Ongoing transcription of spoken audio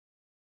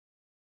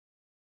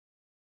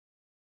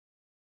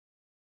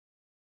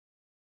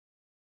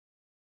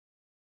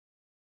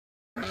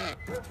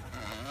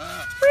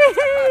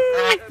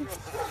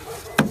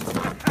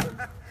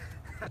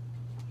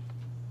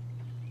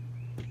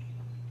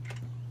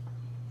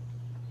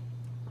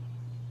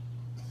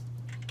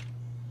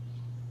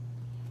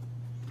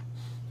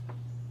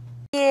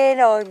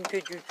And I'm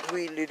such a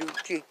sweet little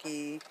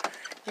chickie.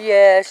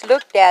 Yes,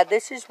 look, Dad,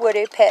 this is what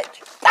a pet.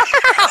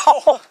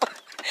 Ow!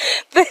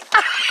 This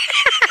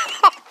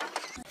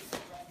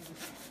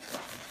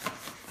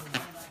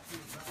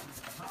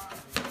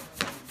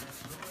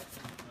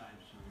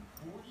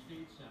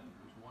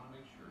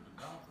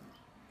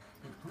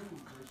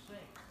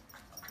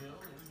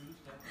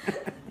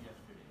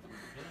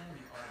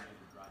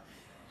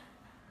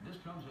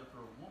comes after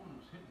a woman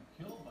was hit and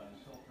killed by a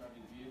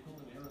self-driving vehicle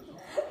in Arizona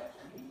last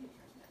week.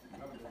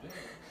 Recovered today,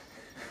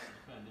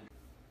 suspended.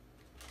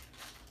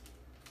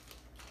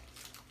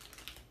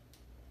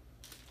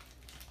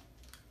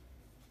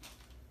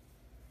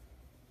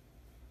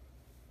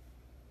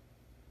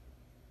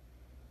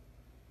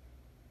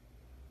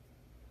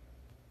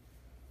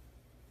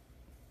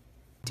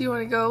 Do you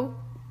want to go?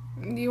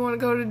 Do you want to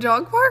go to the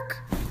dog park?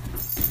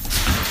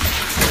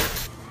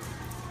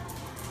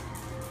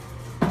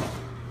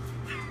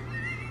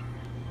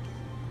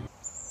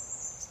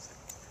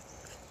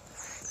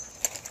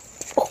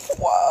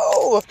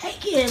 Whoa! Hey,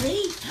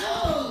 Kitty!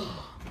 Oh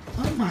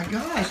my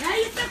gosh! How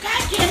you feel,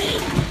 Kitty?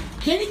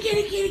 Kitty,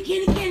 kitty, kitty,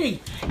 kitty,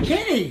 kitty,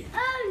 kitty!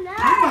 Oh no! Oh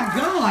my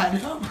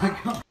God! Oh my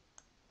God!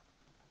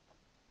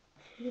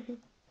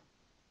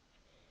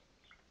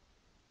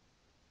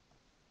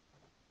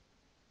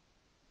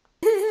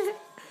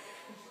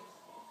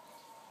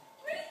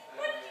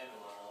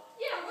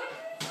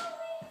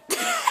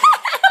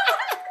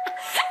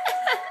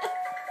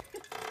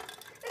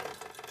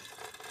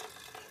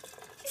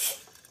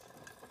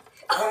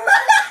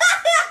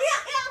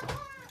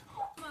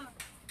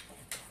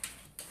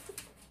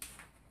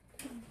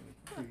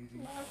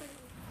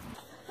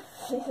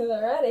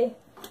 They're ready.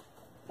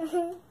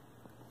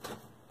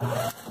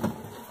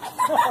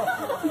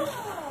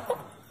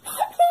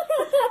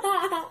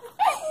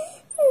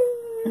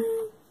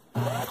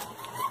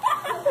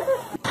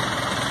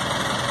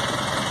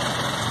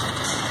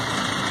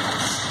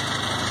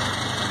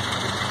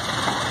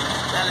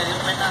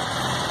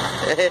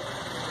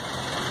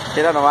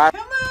 Tira nomás.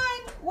 Come on!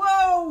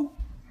 Whoa!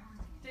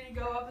 Did he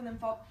go up and then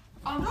fall?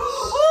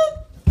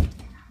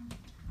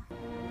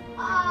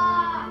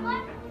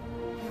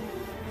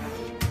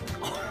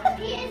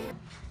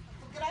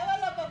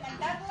 Grábalo para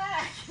mandarla.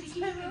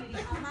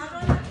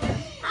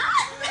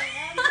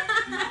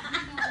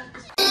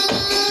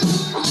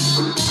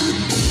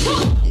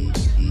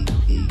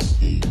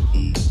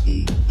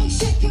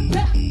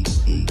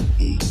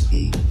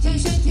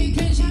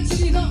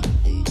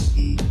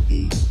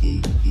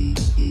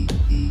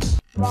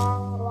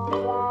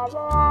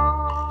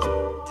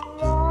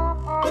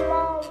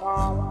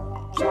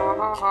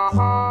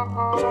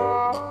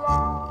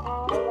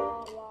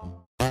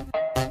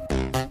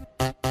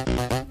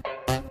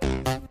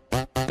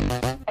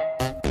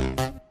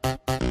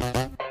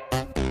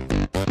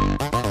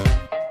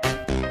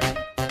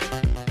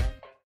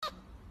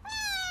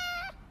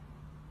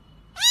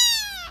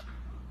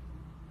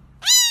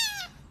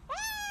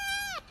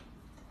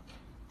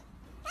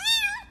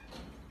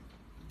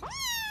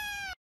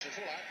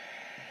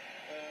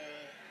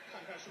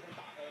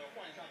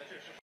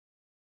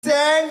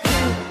 Thank you.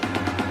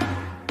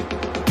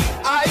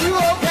 Are you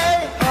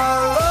okay?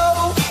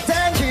 Oh,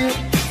 thank you.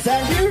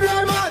 Thank you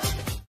very much.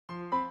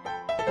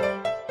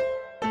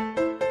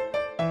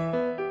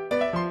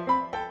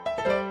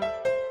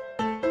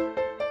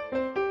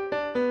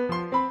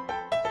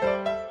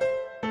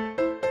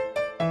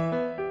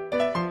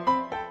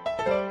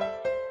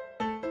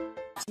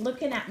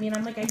 Looking at me and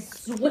I'm like, I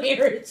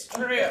swear it's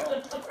true. You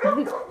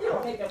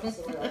don't make up a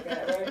story like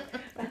that, right?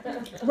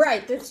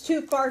 Right, that's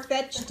too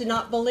far-fetched to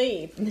not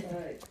believe.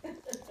 Right.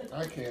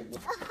 I can't.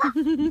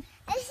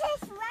 This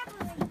is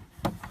rubbery.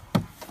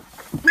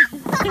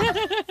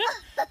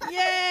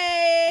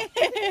 Yay!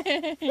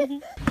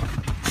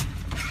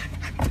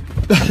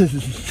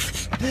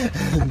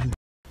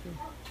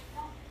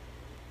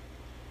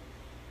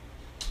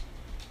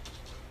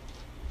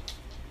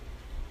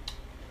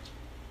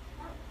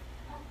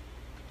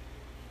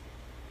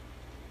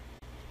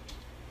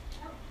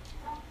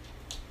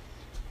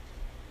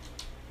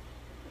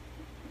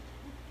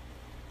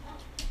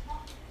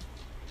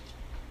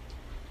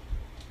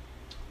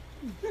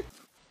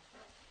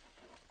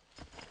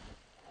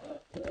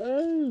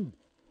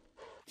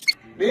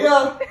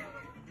 Mia!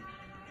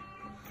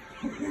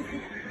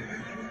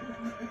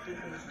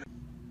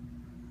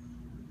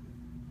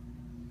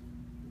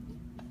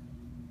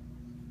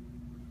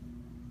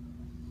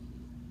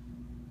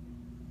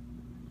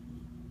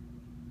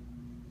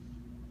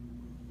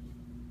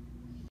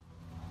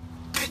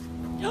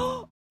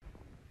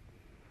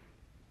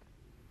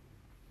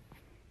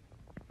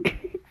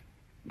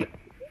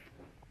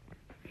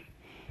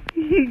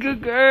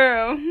 Good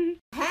girl.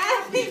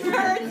 Happy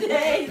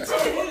birthday to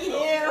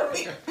you!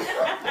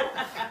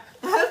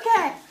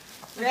 Okay,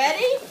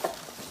 ready?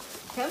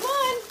 Come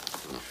on.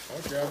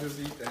 Okay.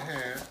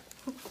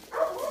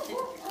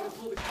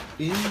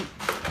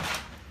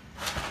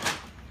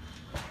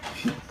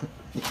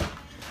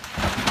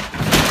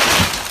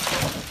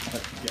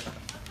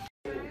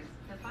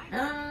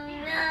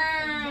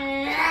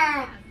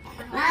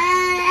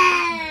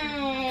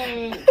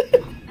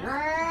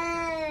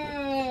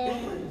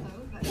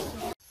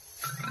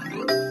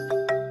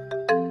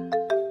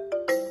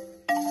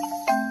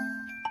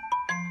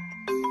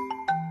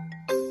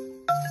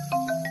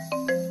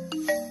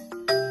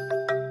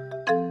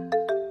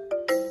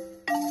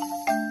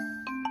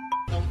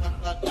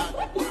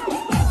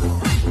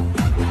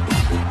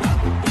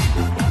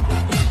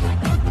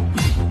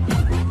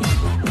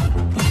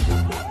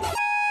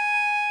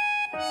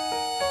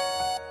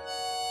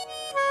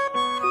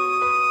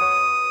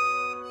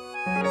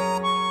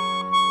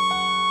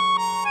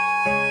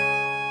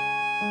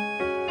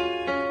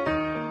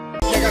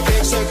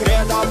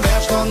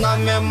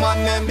 нами,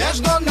 маме,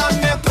 между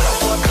нами.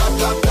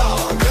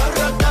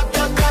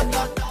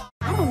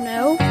 I don't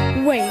know.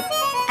 Wait,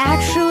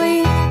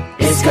 actually,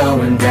 It's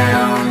going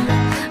down.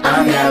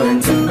 I'm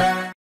yelling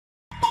timber.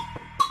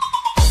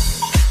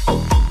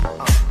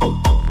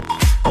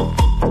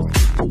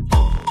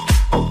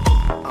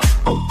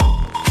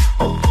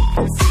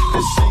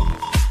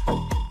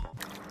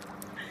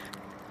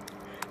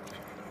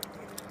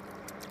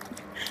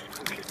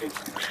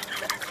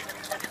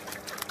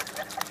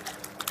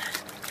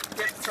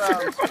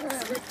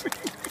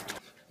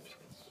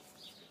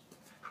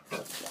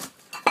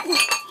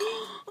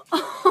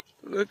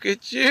 Look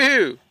at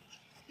you.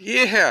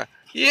 Yeah.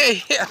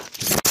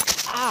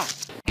 Ah.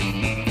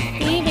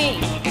 Stevie.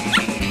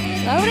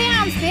 Slow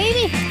down,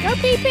 Stevie. Go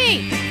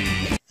pee-pee.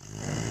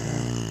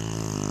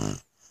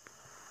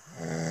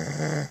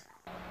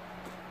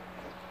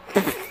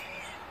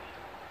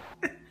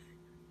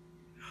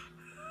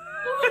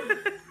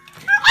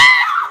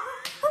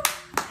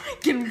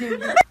 Get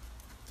him.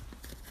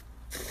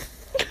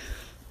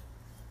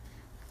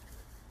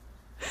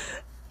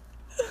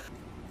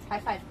 High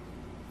five.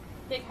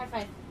 Big high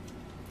five.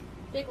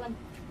 Big one.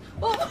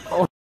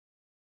 Oh.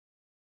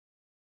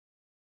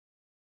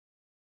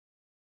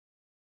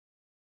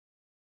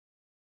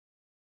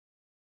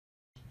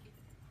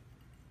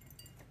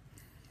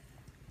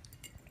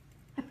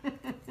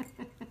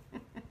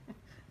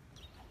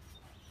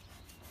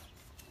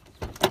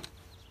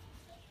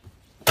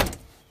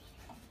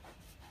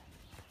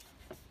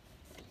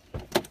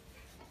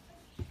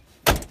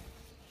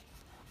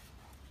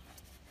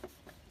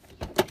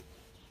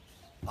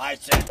 I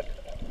said.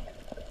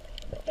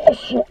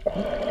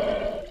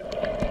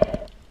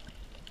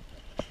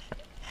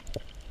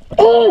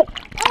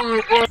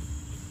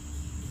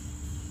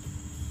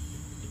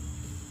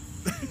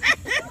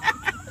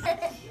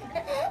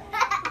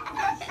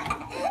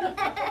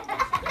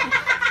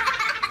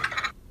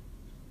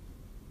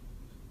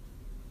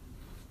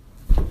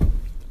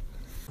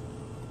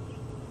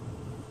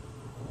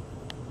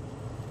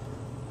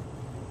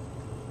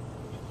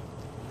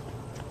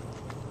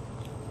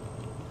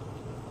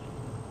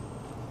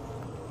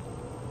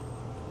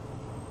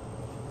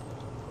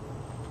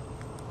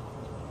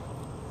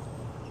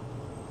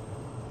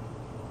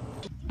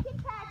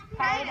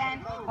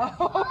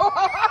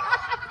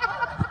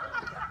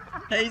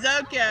 He's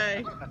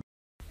okay.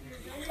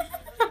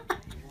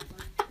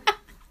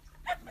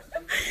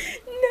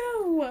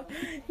 No.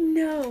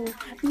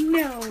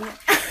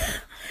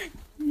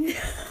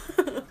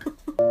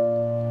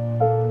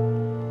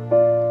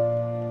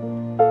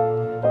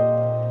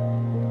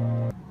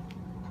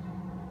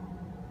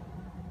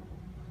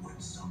 When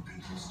some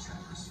people's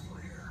tempers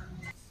flare.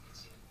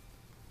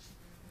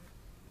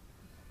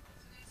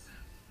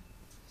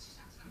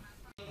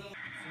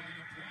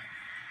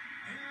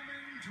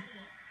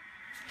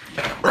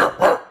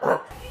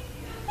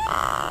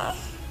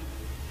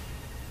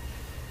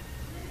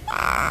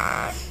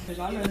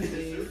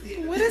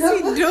 What is he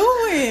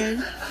doing?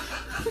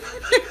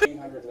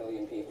 300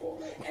 million people,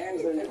 and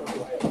they're never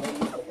quite.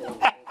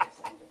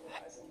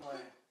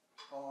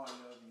 Oh, I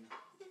love you.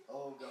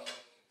 Oh, God.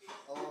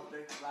 Oh,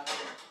 thank you. Right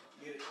there.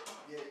 Get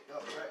it.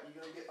 Up right. You're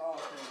going to get. Oh,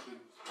 thank you.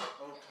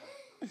 Okay.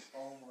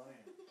 Oh, man.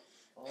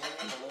 Oh,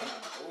 Lord.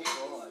 Oh,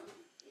 God.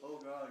 Oh,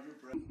 God. You're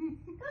brave.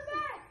 Come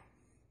back.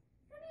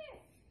 Come here.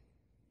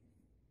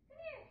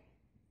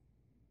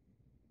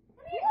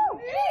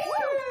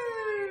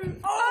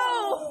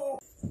 Oh!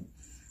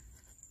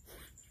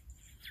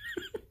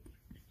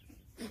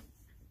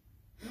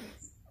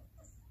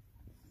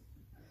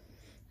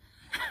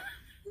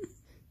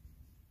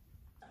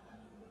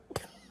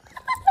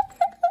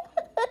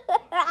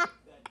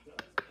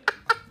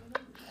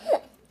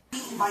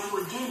 By you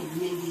again,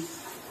 Mindy.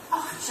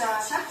 Oh,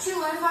 Josh, haven't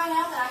you learned by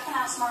now that I can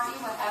outsmart you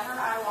whenever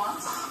I want?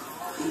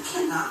 You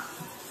cannot.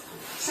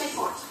 Say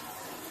fort.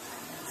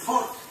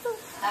 Fort.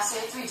 Now say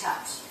it 3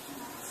 times.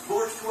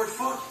 Fort.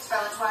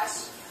 Spell it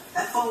twice.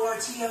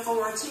 F-O-R-T.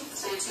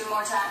 Say it 2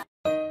 more times.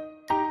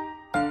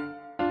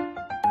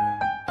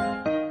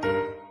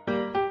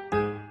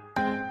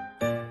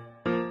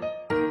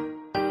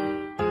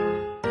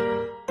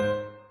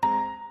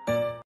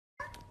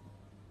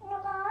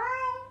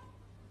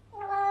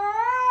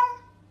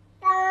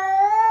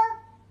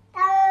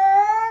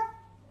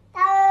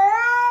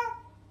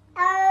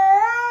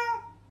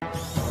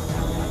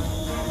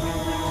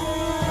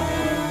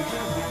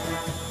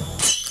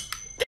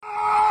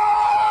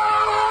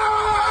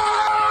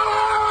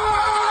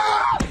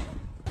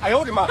 I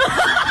owed him up.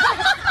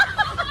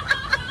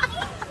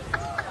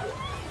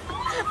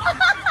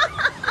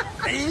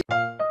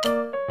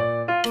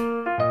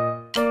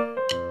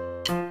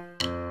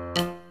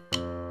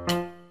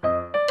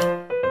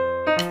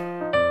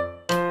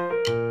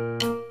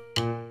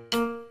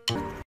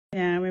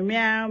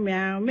 Meow,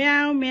 meow,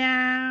 meow,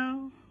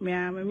 meow.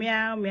 Meow,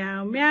 meow,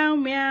 meow, meow,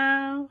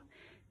 meow.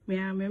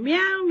 Meow, meow,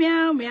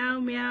 meow, meow,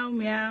 meow,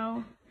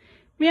 meow.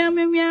 Meow,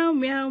 meow, meow,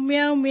 meow,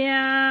 meow,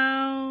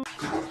 meow.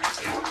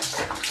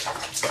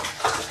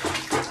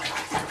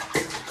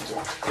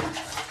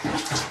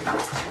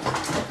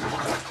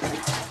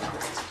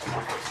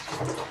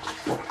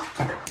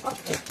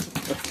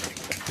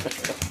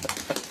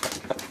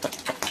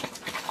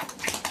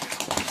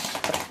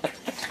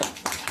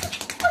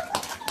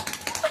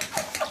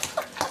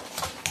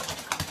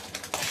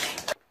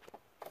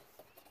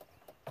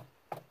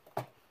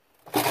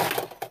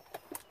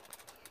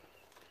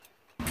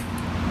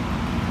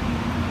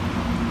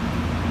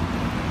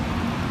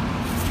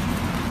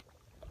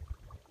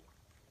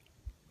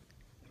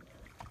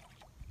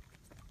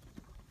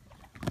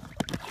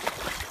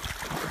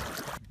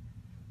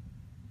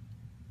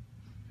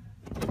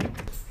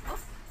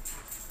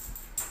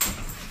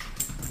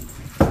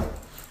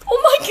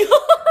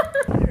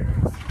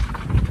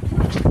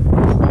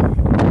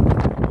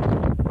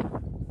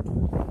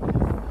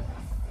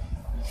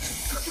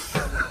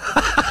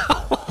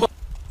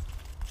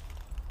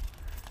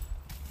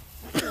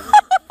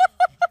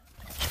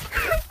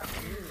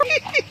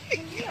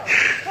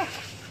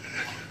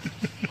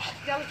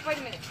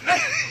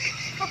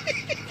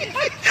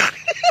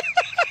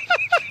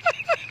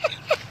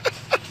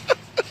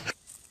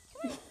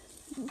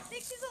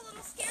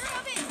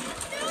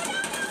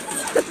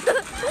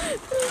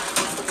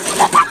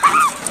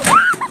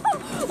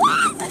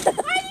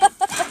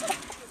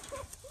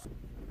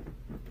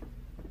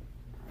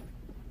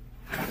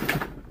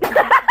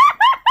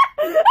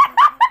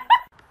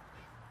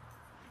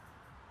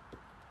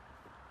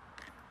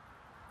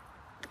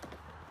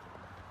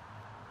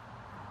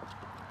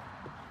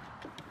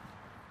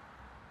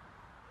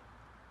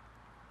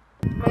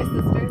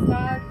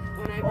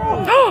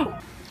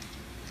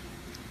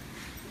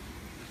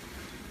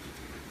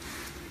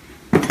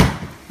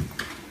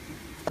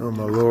 Oh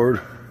my Lord.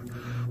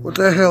 What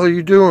the hell are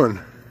you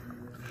doing?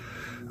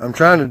 I'm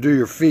trying to do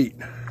your feet.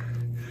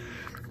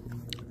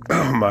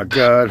 Oh my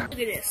God. Look at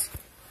this.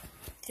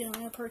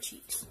 Filling up her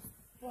cheeks.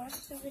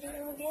 Watch the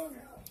video again.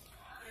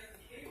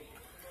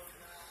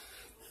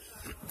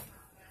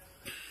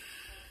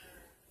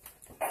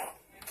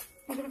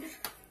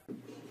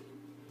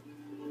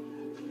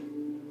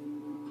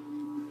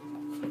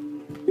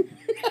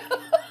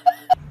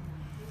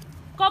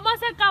 ¿Cómo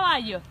es el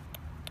caballo?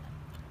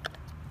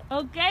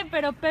 Ok,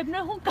 pero Pep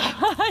no es un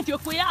caballo,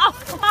 cuidado.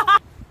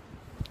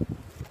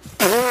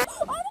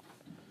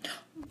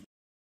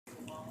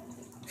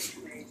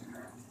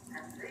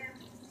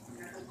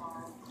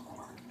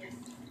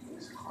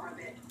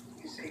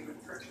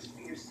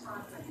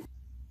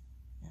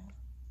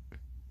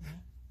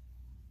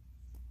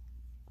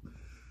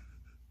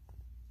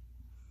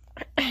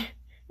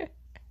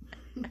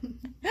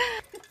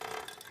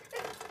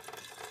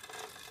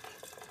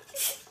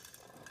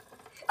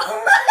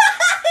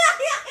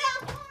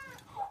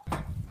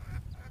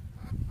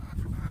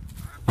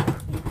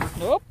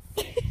 Nope.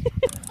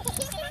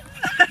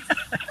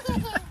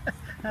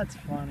 That's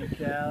funny,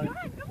 Callie.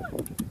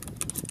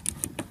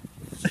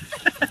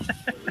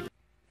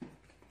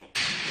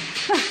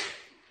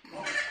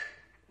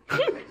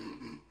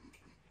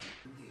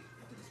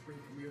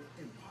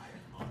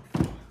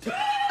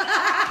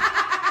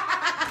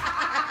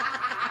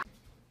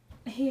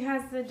 He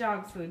has the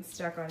dog food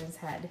stuck on his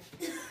head.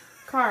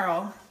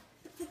 Carl.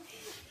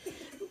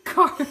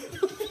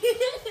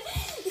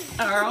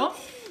 Carl,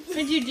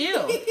 what'd you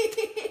do?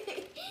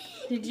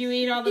 Did you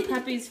eat all the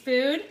puppy's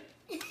food?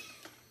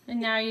 And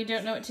now you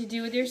don't know what to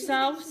do with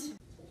yourselves?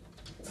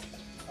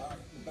 Alright,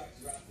 we're back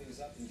to wrap things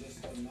up in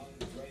just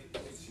another great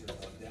picture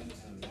of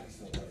downtown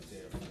Nashville right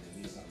there from the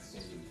Nissan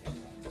Stadium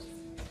camera.